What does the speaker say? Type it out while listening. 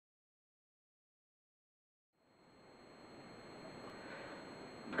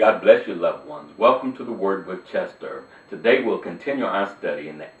God bless you, loved ones. Welcome to the Word with Chester. Today we'll continue our study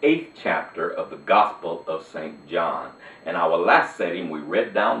in the 8th chapter of the Gospel of St. John. In our last setting, we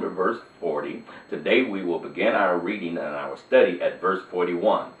read down to verse 40. Today we will begin our reading and our study at verse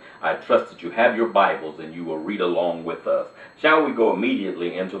 41. I trust that you have your Bibles and you will read along with us. Shall we go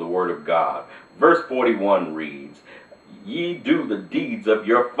immediately into the Word of God? Verse 41 reads, "Ye do the deeds of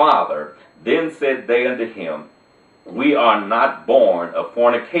your father. Then said they unto him, We are not born of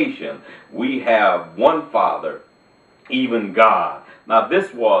fornication. We have one Father, even God." Now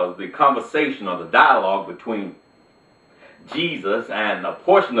this was the conversation or the dialogue between Jesus and a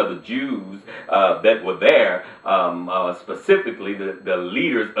portion of the Jews that were there, specifically the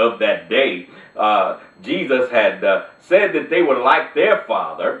leaders of that day. Jesus had said that they were like their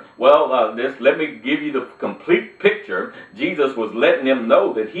father. Well, let me give you the complete picture. Jesus was letting them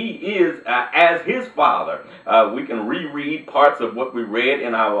know that he is as his father. We can reread parts of what we read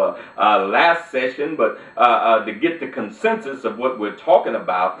in our last session, but to get the consensus of what we're talking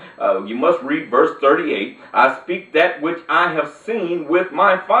about, you must read verse 38. "I speak that which I have seen with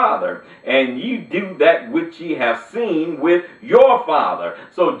my Father, and ye do that which ye have seen with your father."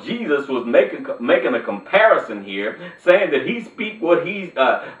 So Jesus was making a comparison here, saying that he speaks what he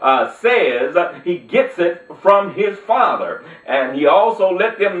says, he gets it from his Father. And he also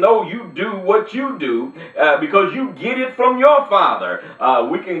let them know you do what you do because you get it from your father.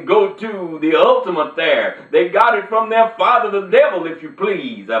 We can go to the ultimate there. They got it from their father, the devil, if you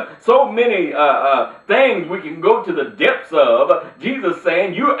please. So many things we can go to the depths of. Jesus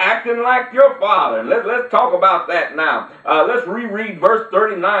saying, you're acting like your father. And let's talk about that now. Let's reread verse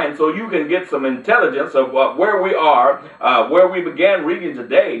 39 so you can get some intelligence of where we are, where we began reading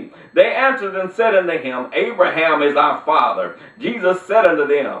today. "They answered and said unto him, Abraham is our father. Jesus said unto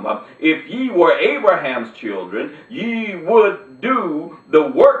them, If ye were Abraham's children, ye would do the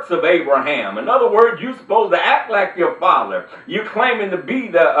works of Abraham." In other words, you're supposed to act like your father. You're claiming to be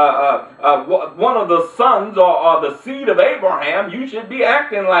one of the sons or the seed of Abraham. You should be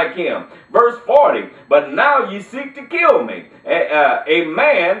acting like him. Verse 40, "But now ye seek to kill me, a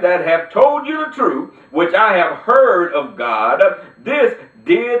man that have told you the truth, which I have heard of God. This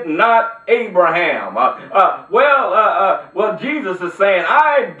did not Abraham." Well, Jesus is saying,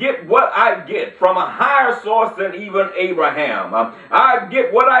 I get what I get from a higher source than even Abraham. I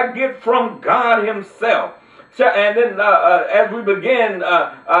get what I get from God himself. And then as we begin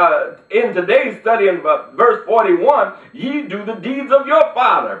in today's study in verse 41, "Ye do the deeds of your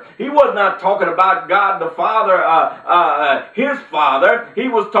father." He was not talking about God the Father, his father. He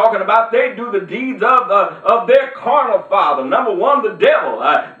was talking about they do the deeds of their carnal father. Number one, the devil.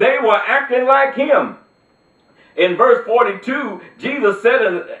 They were acting like him. In verse 42, Jesus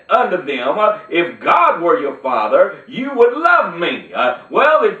said unto them, "If God were your father, you would love me."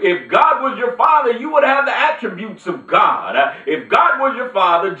 If God was your father, you would have the attributes of God. If God was your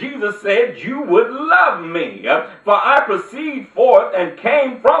father, Jesus said, you would love me. "For I proceed forth and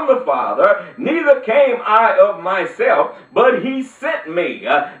came from the Father, neither came I of myself, but he sent me."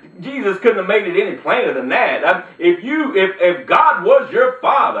 Jesus couldn't have made it any plainer than that. If God was your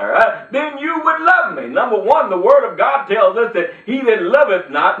father, then you would love me. Number one, the Word of God tells us that he that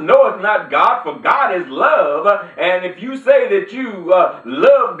loveth not knoweth not God, for God is love. And if you say that you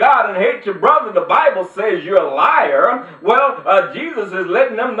love God and hate your brother, the Bible says you're a liar. Jesus is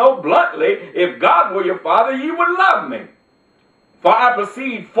letting them know bluntly, if God were your father, you would love me. "For I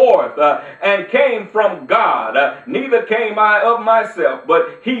proceed forth and came from God, neither came I of myself,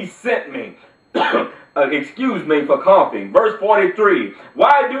 but he sent me." Excuse me for coughing. Verse 43,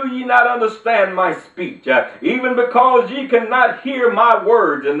 "Why do ye not understand my speech? Even because ye cannot hear my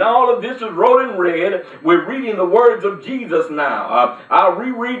words." And all of this is wrote in red. We're reading the words of Jesus now. I'll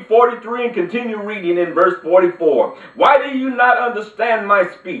reread 43 and continue reading in verse 44. "Why do you not understand my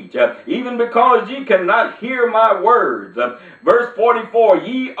speech? Even because ye cannot hear my words." Verse 44,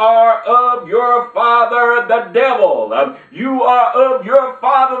 "Ye are of your father the devil." You are of your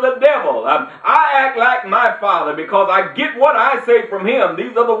father the devil. I act like my father because I get what I say from him.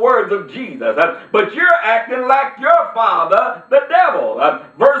 These are the words of Jesus. But you're acting like your father the devil.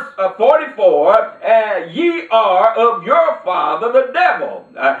 Verse 44, "Ye are of your father the devil,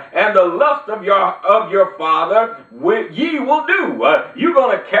 and the lust of your father ye will do." You're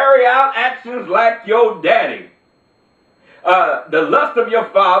going to carry out actions like your daddy. the lust of your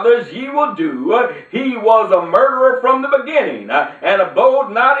fathers ye will do. He was a murderer from the beginning, and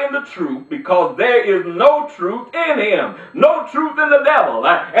abode not in the truth, because there is no truth in him. No truth in the devil.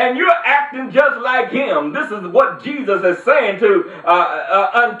 And you're acting just like him. This is what Jesus is saying to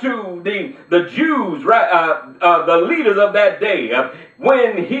unto the Jews, right? The leaders of that day.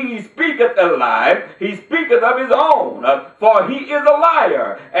 When he speaketh a lie, he speaketh of his own, for he is a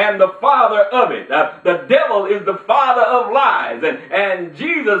liar and the father of it. The devil is the father of lies, and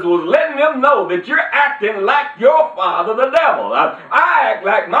Jesus was letting them know that you're acting like your father, the devil. I act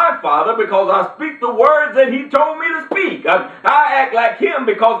like my father because I speak the words that he told me to speak. I act like him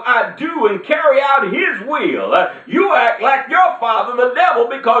because I do and carry out his will. You act like your father, the devil,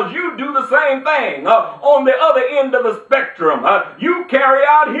 because you do the same thing on the other end of the spectrum. You carry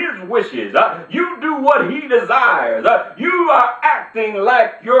out his wishes. You do what he desires. You are acting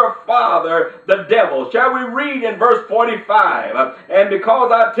like your father, the devil. Shall we read in verse 45? And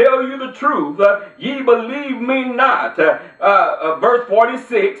because I tell you the truth, ye believe me not. Verse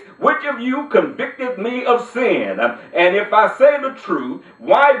 46, which of you convicted me of sin? And if I say the truth,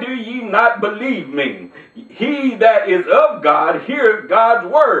 why do ye not believe me? He that is of God heareth God's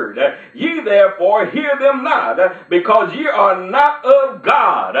word. Ye therefore hear them not, because ye are not of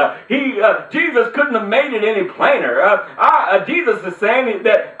God. Jesus couldn't have made it any plainer. Jesus is saying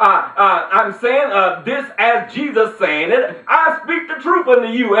that I'm saying this as Jesus saying it. I speak the truth unto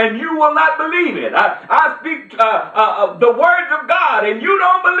you, and you will not believe it. I speak the words of God, and you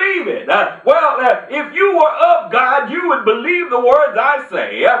don't believe it. If you were of God, you would believe the words I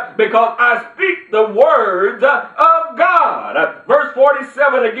say, because I speak the words of God. Verse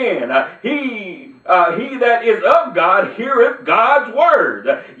 47 again. He that is of God heareth God's word.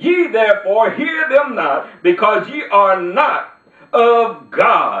 Ye therefore hear them not, because ye are not of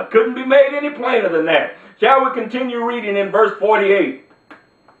God. Couldn't be made any plainer than that. Shall we continue reading in verse 48?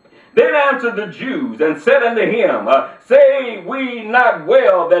 Then answered the Jews and said unto him, say we not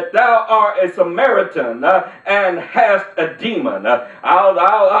well that thou art a Samaritan and hast a demon?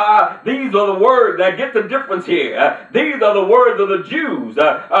 These are the words. Now get the difference here. These are the words of the Jews.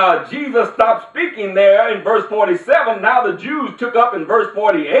 Jesus stopped speaking there in verse 47. Now the Jews took up in verse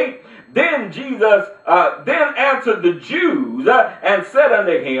 48. Then Jesus then answered the Jews and said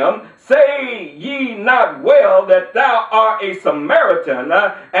unto him, say ye not well that thou art a Samaritan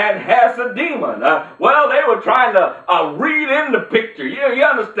and hast a demon? Well, they were trying to read in the picture. You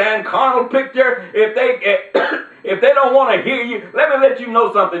understand, carnal picture. If they don't want to hear you, let me let you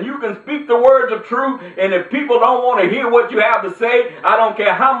know something. You can speak the words of truth, and if people don't want to hear what you have to say, I don't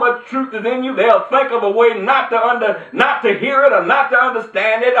care how much truth is in you, they'll think of a way not to hear it or not to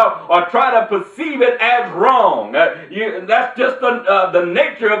understand it or try to perceive it as wrong. That's just the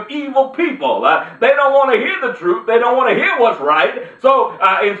nature of evil people. They don't want to hear the truth. They don't want to hear what's right. So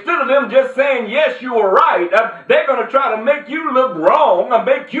instead of them just saying, yes, you were right, they're going to try to make you look wrong and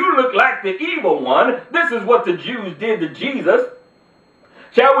make you look like the evil one. This is what the Jews did to Jesus.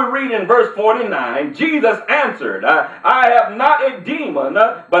 Shall we read in verse 49? Jesus answered, I have not a demon,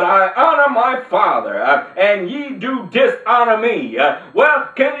 but I honor my Father, and ye do dishonor me. Well,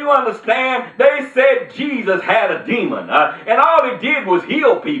 can you understand? They said Jesus had a demon, and all he did was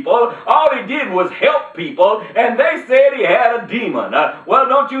heal people. All he did was help people, and they said he had a demon. Well,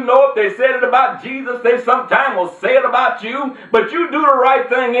 don't you know if they said it about Jesus, they sometime will say it about you, but you do the right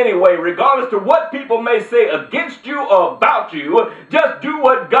thing anyway, regardless to what people may say against you or about you. Just do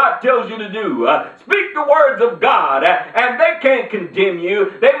what God tells you to do. Speak the words of God, and they can't condemn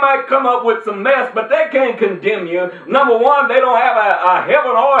you. They might come up with some mess, but they can't condemn you. Number one, they don't have a heaven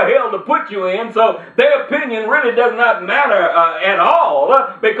or a hell to put you in, so their opinion really does not matter at all,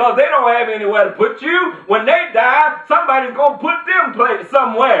 because they don't have anywhere to put you. When they die, somebody's going to put them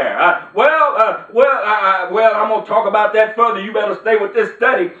somewhere. I'm going to talk about that further. You better stay with this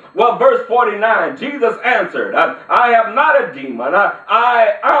study. Well, verse 49, Jesus answered, I have not a demon. I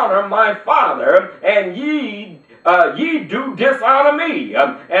honor my Father, and ye do dishonor me,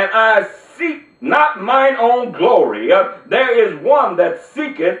 and I seek not mine own glory. There is one that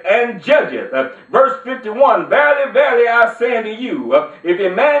seeketh and judgeth. Verse 51, verily, verily, I say unto you, if a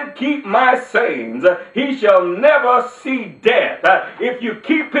man keep my sayings, he shall never see death. If you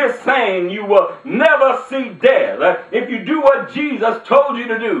keep his saying, you will never see death. If you do what Jesus told you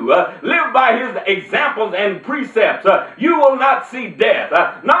to do, live by his examples and precepts, you will not see death.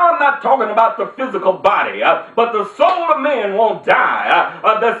 Now, I'm not talking about the physical body, but the soul of man won't die.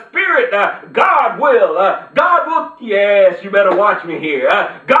 The spirit Spirit, God will, yes, you better watch me here.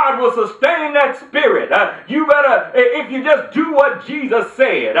 God will sustain that spirit. You better, if you just do what Jesus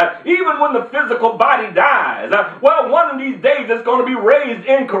said, even when the physical body dies, well, one of these days it's going to be raised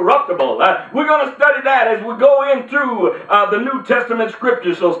incorruptible. We're going to study that as we go in through the New Testament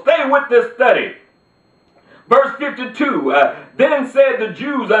scriptures, so stay with this study. Verse 52, then said the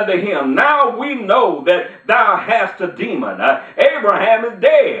Jews unto him, now we know that thou hast a demon. Abraham is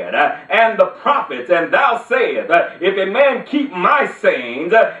dead, and the prophets, and thou sayest, if a man keep my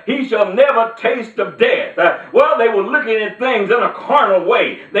sayings, he shall never taste of death. Well, they were looking at things in a carnal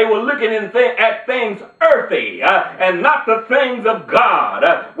way. They were looking at things earthy, and not the things of God.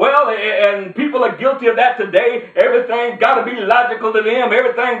 Well, and people are guilty of that today. Everything's got to be logical to them.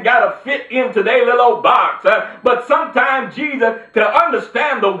 Everything's got to fit into their little old box. But sometimes Jesus, to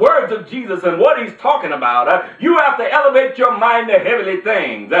understand the words of Jesus and what he's talking about, you have to elevate your mind to heavenly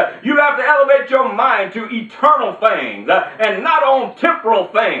things. You have to elevate your mind to eternal things and not on temporal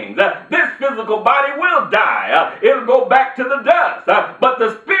things. This physical body will die. It'll go back to the dust. But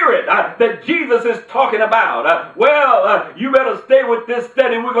the spirit that Jesus is talking about, well, you better stay with this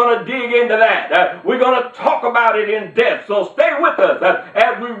study. We're going to dig into that. We're going to talk about it in depth. So stay with us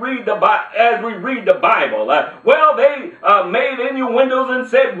as we read the Bible. Well, they made innuendos and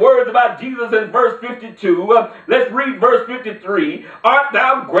said words about Jesus in verse 52. Let's read verse 53. Art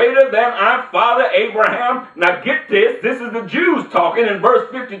thou greater than our father Abraham? Now get this. This is the Jews talking in verse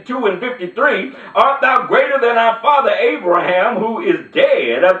 52 and 53. Art thou greater than our father Abraham, who is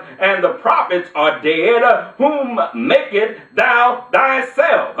dead, and the prophets are dead, whom makest thou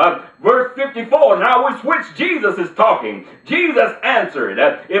thyself? Verse 54, now with which Jesus is talking. Jesus answered,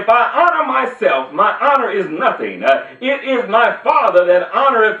 if I honor myself, my honor is nothing. It is my Father that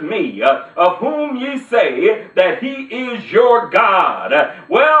honoreth me, of whom ye say that he is your God.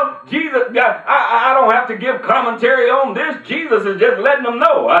 Well, Jesus, I don't have to give commentary on this. Jesus is just letting them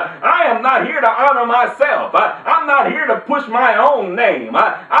know, I am not here to honor myself. I'm not here to push my own name.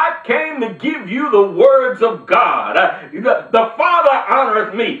 I came to give you the words of God. The Father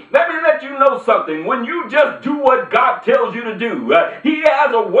honoreth me. Let me let you know something. When you just do what God tells you to do, he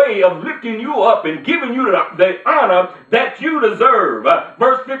has a way of lifting you up and giving you the honor that you deserve.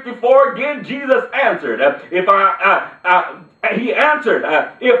 Verse 54 again, Jesus answered, he answered,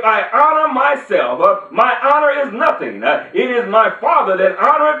 if I honor myself, my honor is nothing. It is my Father that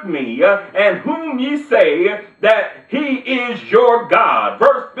honoreth me, and whom ye say that he is your God.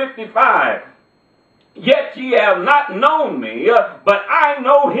 Verse 55, yet ye have not known me, but I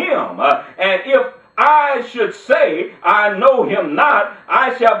know him. And if I should say I know him not,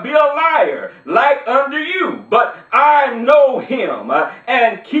 I shall be a liar like unto you. But I know him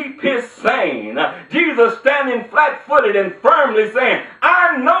and keep his saying. Jesus standing flat-footed and firmly saying,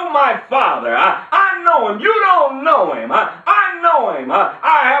 I know my Father. I know him. You don't know him. I know him.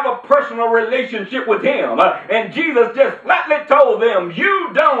 I have a personal relationship with him. And Jesus just flatly told them,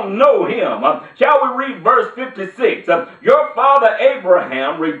 you don't know him. Shall we read verse 56? Your father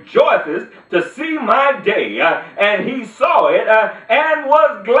Abraham rejoices to see my day, and he saw it and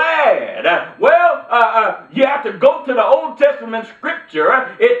was glad. Well, you have to go to the Old Testament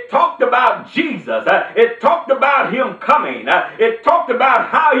scripture. It talked about Jesus. It talked about him coming. It talked about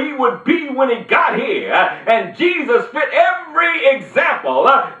how he would be when he got here. And Jesus fit every example.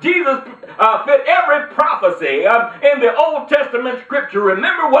 Jesus fit every prophecy in the Old Testament scripture.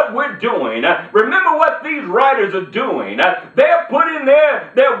 Remember what we're doing. Remember what these writers are doing. They're putting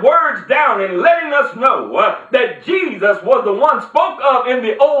their words down and letting us know that Jesus was the one spoke of in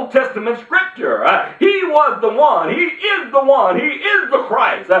the Old Testament scripture. He was the one. He is the one. He is the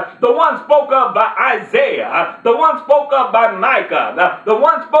Christ. The one spoke of by Isaiah. The one spoke of by Micah. The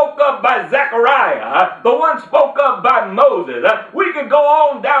one spoke of by Zechariah. The one spoke of by Moses. We could go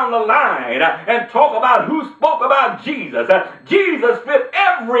on down the line and talk about who spoke about Jesus. Jesus fit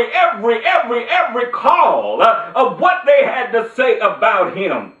every call of what they had to say about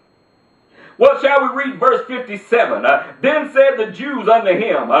him. Well, shall we read verse 57? Then said the Jews unto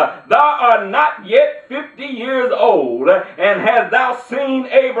him, thou art not yet 50 years old, and hast thou seen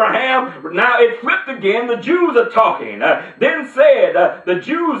Abraham? Now it flipped again. The Jews are talking. Then said the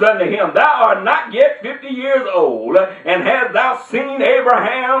Jews unto him, thou art not yet 50 years old, and hast thou seen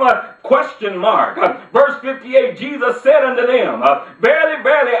Abraham? Question mark. Verse 58, Jesus said unto them, verily,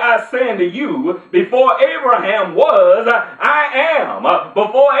 verily, I say unto you, before Abraham was, I am.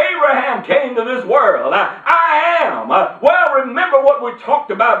 Before Abraham came to this world, I I am. Well, remember what we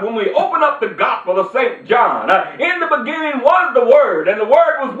talked about when we opened up the Gospel of St. John. In the beginning was the Word, and the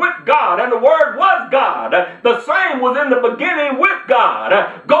Word was with God, and the Word was God. The same was in the beginning with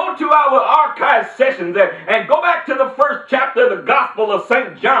God. Go to our archive sessions and go back to the first chapter of the Gospel of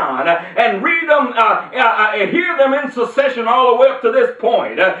St. John and read them, hear them in succession all the way up to this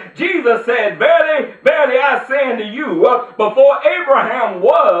point. Jesus said, verily, verily, I say unto you, before Abraham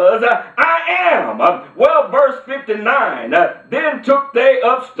was, I am. Well, verse 59, then took they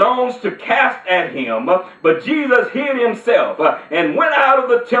up stones to cast at him, but Jesus hid himself and went out of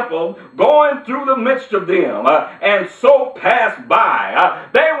the temple, going through the midst of them, and so passed by.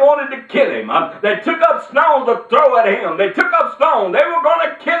 They wanted to kill him. They took up stones to throw at him. They took up stones. They were going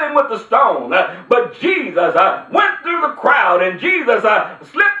to kill him with the stone. But Jesus went through the crowd, and Jesus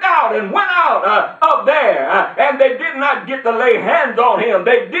slipped out and went out of there, and they did not get to lay hands on him.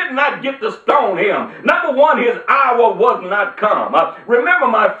 They did not get to stone him. Number one, his hour was not come. Remember,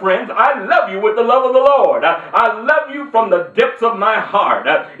 my friends, I love you with the love of the Lord. I love you from the depths of my heart.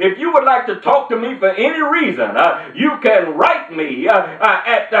 If you would like to talk to me for any reason, you can write me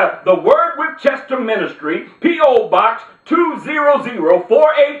at the Word with Chester Ministry, P.O. Box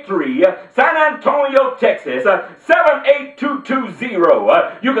 200483, San Antonio, Texas,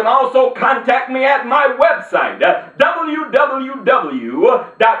 78220. You can also contact me at my website,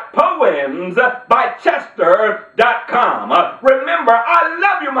 www.poemsbychester.com. Remember, I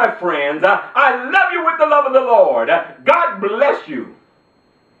love you, my friends. I love you with the love of the Lord. God